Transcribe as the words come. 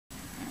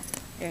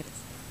There it is.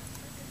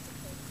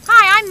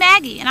 Hi, I'm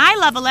Maggie, and I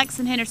love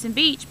Alexan Henderson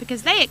Beach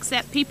because they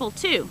accept people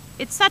too.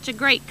 It's such a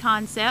great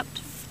concept.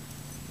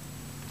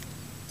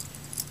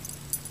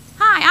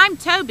 Hi, I'm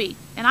Toby,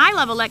 and I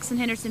love Alexan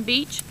Henderson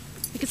Beach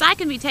because I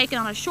can be taken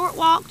on a short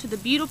walk to the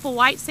beautiful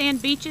white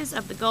sand beaches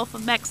of the Gulf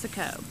of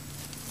Mexico.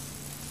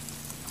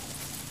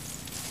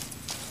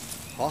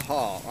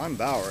 Ha, I'm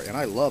Bauer, and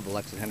I love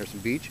Alexan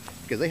Henderson Beach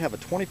because they have a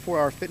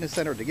 24-hour fitness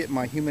center to get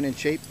my human in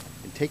shape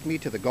and take me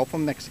to the Gulf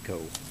of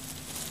Mexico.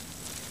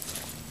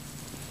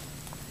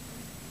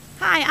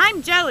 Hi,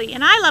 I'm Joey,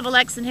 and I love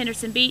Alexan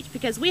Henderson Beach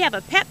because we have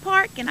a pet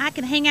park and I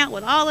can hang out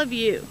with all of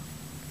you.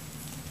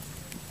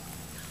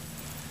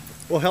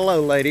 Well,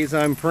 hello ladies,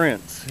 I'm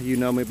Prince. You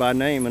know me by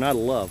name, and I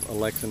love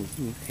Alexan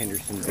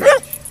Henderson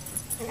Beach.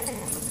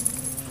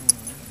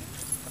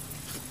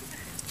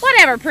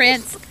 Whatever,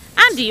 Prince.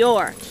 I'm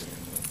Dior.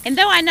 And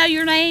though I know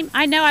your name,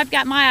 I know I've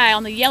got my eye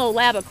on the yellow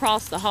lab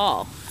across the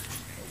hall.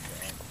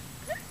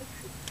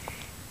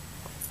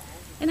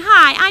 And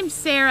hi, I'm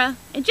Sarah.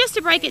 And just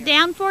to break it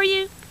down for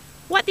you,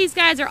 what these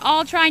guys are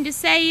all trying to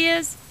say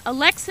is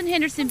Alexan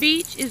Henderson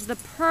Beach is the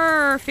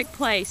perfect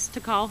place to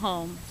call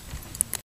home.